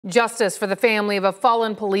Justice for the family of a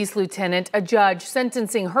fallen police lieutenant, a judge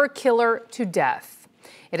sentencing her killer to death.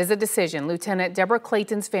 It is a decision Lieutenant Deborah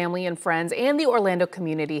Clayton's family and friends and the Orlando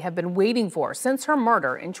community have been waiting for since her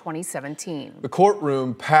murder in 2017. The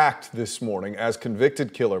courtroom packed this morning as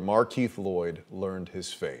convicted killer Markeith Loyd learned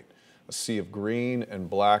his fate. A sea of green and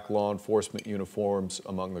black law enforcement uniforms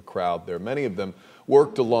among the crowd there. Many of them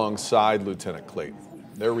worked alongside Lieutenant Clayton.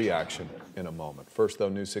 Their reaction in a moment. First, though,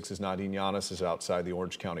 News 6's Nadine Yanis is outside the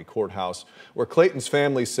Orange County Courthouse, where Clayton's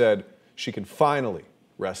family said she can finally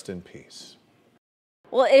rest in peace.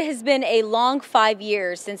 Well, it has been a long 5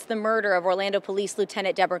 years since the murder of Orlando Police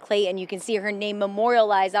Lieutenant Deborah Clayton. You can see her name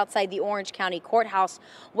memorialized outside the Orange County Courthouse,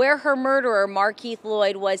 where her murderer, Markeith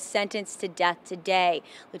Loyd, was sentenced to death today.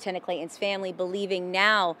 Lieutenant Clayton's family believing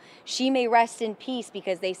now she may rest in peace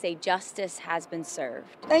because they say justice has been served.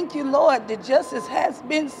 Thank you, Lord, that justice has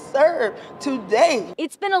been served today.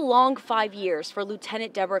 It's been a long 5 years for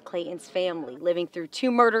Lieutenant Deborah Clayton's family, living through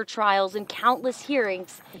 2 murder trials and countless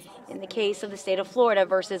hearings in the case of the state of Florida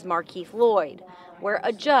versus Markeith Loyd, where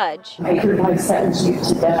a judge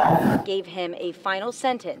gave him a final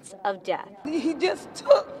sentence of death. He just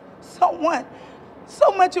took someone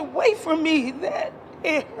so much away from me that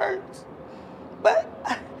it hurts. But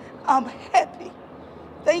I'm happy.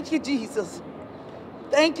 Thank you, Jesus.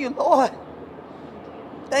 Thank you, Lord.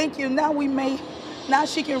 Thank you. Now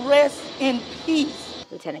she can rest in peace.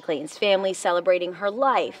 Lieutenant Clayton's family celebrating her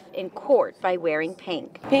life in court by wearing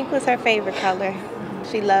pink. Pink was her favorite color.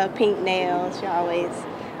 She loved pink nails. She always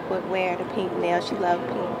would wear the pink nails. She loved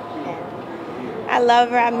pink. And I love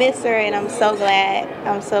her. I miss her, and I'm so glad.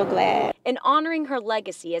 I'm so glad. And honoring her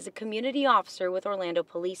legacy as a community officer with Orlando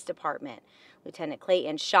Police Department. Lieutenant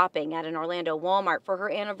Clayton shopping at an Orlando Walmart for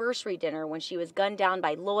her anniversary dinner when she was gunned down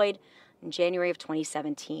by Loyd in January of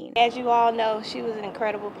 2017. As you all know, she was an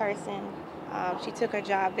incredible person. She took her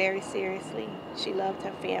job very seriously. She loved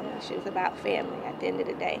her family. She was about family at the end of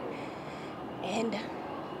the day. And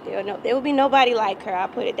there will be nobody like her, I'll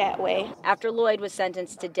put it that way. After Loyd was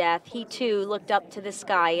sentenced to death, he too looked up to the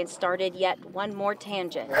sky and started yet one more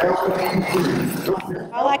tangent.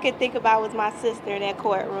 All I could think about was my sister in that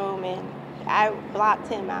courtroom, and I blocked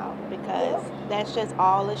him out because that's just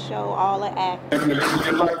all a show, all an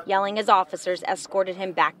act. Yelling as officers escorted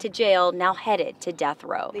him back to jail, now headed to death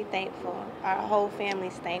row. Really thankful. Our whole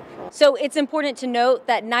family's thankful. So it's important to note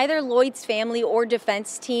that neither Loyd's family or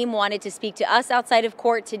defense team wanted to speak to us outside of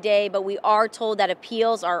court today, but we are told that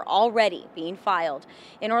appeals are already being filed.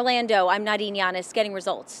 In Orlando, I'm Nadine Yanis, Getting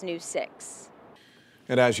Results, News 6.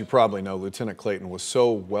 And as you probably know, Lieutenant Clayton was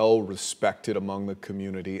so well respected among the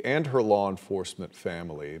community and her law enforcement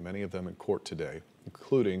family, many of them in court today,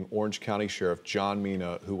 including Orange County Sheriff John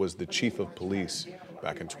Mina, who was the chief of police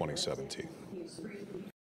back in 2017.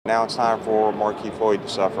 Now it's time for Markeith Loyd to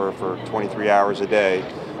suffer for 23 hours a day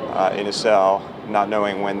in a cell, not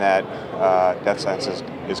knowing when that death sentence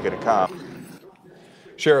is going to come.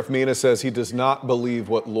 Sheriff Mina says he does not believe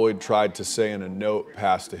what Loyd tried to say in a note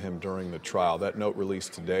passed to him during the trial. That note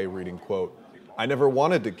released today reading, quote, "I never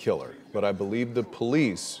wanted to kill her, but I believe the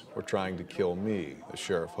police were trying to kill me." The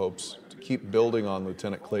sheriff hopes to keep building on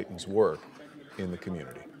Lieutenant Clayton's work in the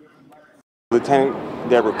community. Lieutenant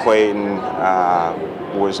Deborah Clayton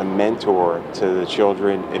was a mentor to the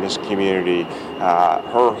children in his community.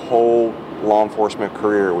 Her whole law enforcement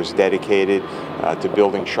career was dedicated to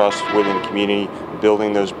building trust within the community,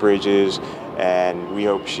 building those bridges, and we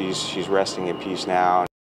hope she's resting in peace now.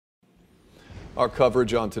 Our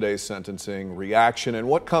coverage on today's sentencing, reaction, and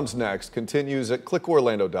what comes next continues at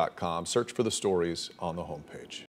clickorlando.com. Search for the stories on the homepage.